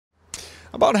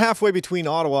About halfway between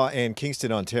Ottawa and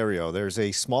Kingston, Ontario, there's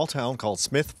a small town called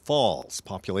Smith Falls,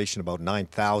 population about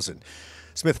 9,000.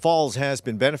 Smith Falls has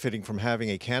been benefiting from having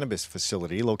a cannabis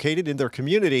facility located in their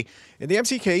community, and the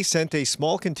MCK sent a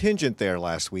small contingent there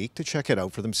last week to check it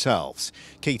out for themselves.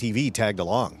 KTV tagged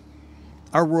along.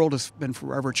 Our world has been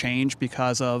forever changed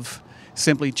because of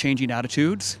simply changing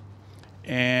attitudes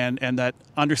and that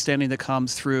understanding that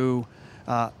comes through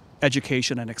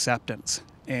education and acceptance.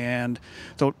 And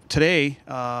so today,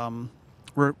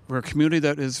 we're a community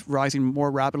that is rising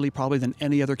more rapidly probably than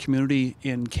any other community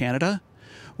in Canada.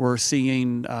 We're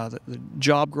seeing the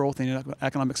job growth and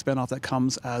economic spin-off that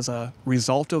comes as a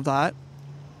result of that.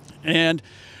 And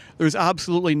there's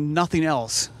absolutely nothing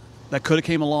else that could have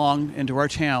came along into our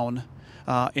town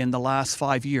in the last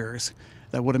 5 years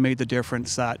that would have made the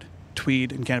difference that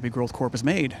Tweed and Canopy Growth Corp has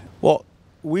made. Well,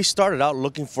 we started out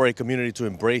looking for a community to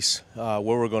embrace where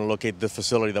we're going to locate the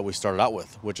facility that we started out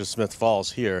with, which is Smith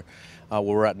Falls here, where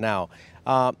we're at now.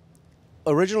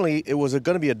 Originally, it was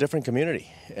going to be a different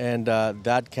community, and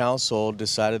that council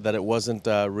decided that it wasn't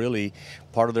really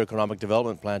part of their economic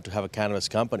development plan to have a cannabis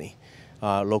company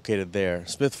located there.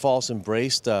 Smith Falls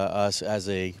embraced us as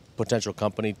a potential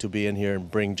company to be in here and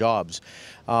bring jobs.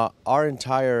 Our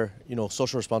entire,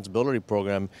 social responsibility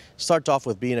program starts off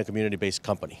with being a community-based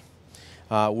company.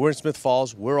 We're in Smith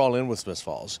Falls. We're all in with Smith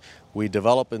Falls. We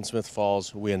develop in Smith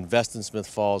Falls. We invest in Smith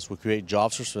Falls. We create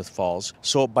jobs for Smith Falls.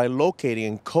 So by locating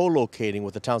and co-locating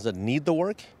with the towns that need the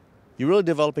work, you're really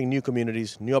developing new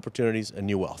communities, new opportunities, and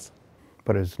new wealth.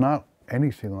 But it's not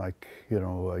anything like,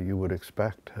 you would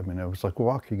expect. I mean, it was like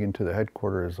walking into the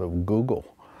headquarters of Google.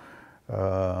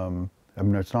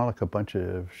 It's not like a bunch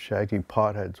of shaggy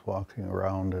potheads walking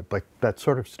around, like that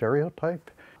sort of stereotype.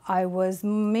 I was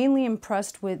mainly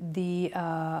impressed with the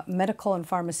medical and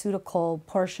pharmaceutical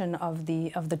portion of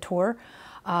the tour.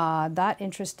 That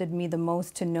interested me the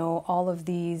most, to know all of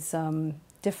these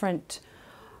different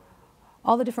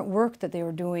work that they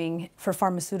were doing for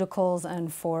pharmaceuticals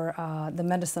and for the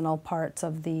medicinal parts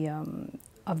of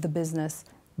the business.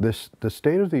 The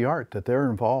state of the art that they're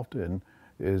involved in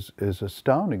is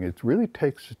astounding. It really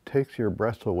takes your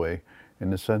breath away,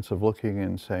 in the sense of looking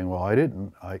and saying, well, I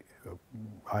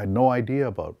had no idea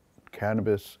about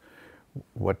cannabis,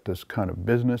 what this kind of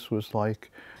business was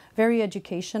like. Very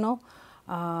educational.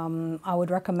 I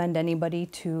would recommend anybody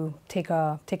to take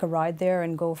a ride there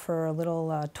and go for a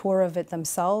little tour of it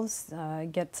themselves,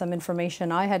 get some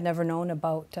information I had never known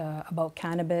about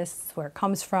cannabis, where it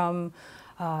comes from,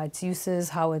 its uses,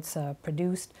 how it's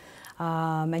produced,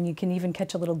 and you can even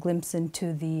catch a little glimpse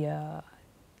into the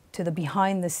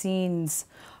behind-the-scenes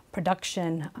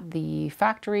production. The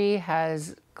factory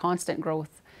has constant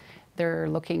growth. They're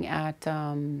looking at,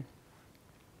 the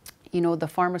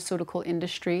pharmaceutical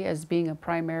industry as being a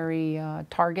primary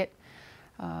target.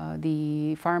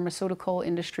 The pharmaceutical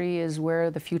industry is where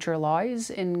the future lies,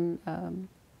 in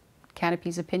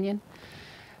Canopy's opinion.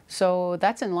 So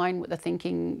that's in line with the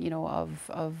thinking, of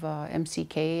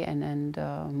MCK and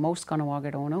most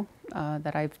Kahnawake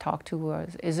that I've talked to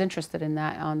is interested in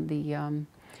that on the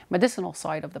medicinal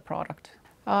side of the product.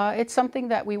 It's something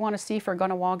that we want to see for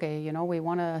Kahnawake. We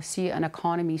want to see an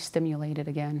economy stimulated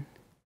again.